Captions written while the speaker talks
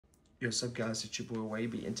Yo, what's up guys, it's your boy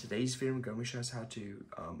Wavy. In today's video, I'm going to show you how to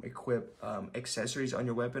equip accessories on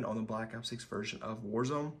your weapon on the Black Ops 6 version of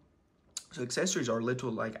Warzone. So accessories are little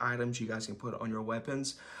like items you guys can put on your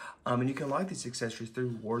weapons. And you can unlock these accessories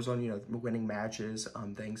through Warzone, you know, winning matches,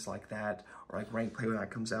 things like that, or like rank play when that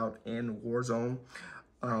comes out in Warzone.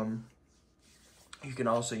 You can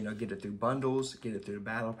also, you know, get it through bundles, get it through the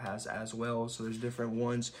battle pass as well. So there's different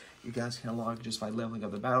ones you guys can unlock just by leveling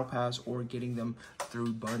up the battle pass or getting them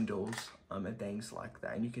through bundles and things like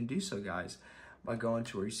that. And you can do so, guys, by going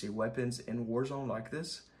to where you see weapons in Warzone like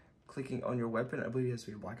this, clicking on your weapon. I believe it has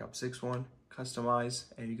to be a Black Ops 6 one, customize,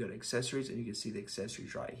 and you go to accessories and you can see the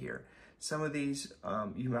accessories right here. Some of these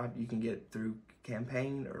you can get through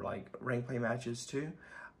campaign or like rank play matches too.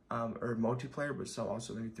 Or multiplayer, but some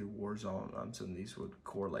also maybe through Warzone. Some of these would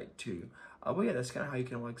correlate too. But yeah, that's kind of how you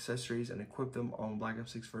can unlock accessories and equip them on Black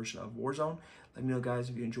Ops 6 version of Warzone. Let me know, guys,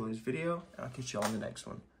 if you enjoyed this video, and I'll catch you all in the next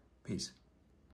one. Peace.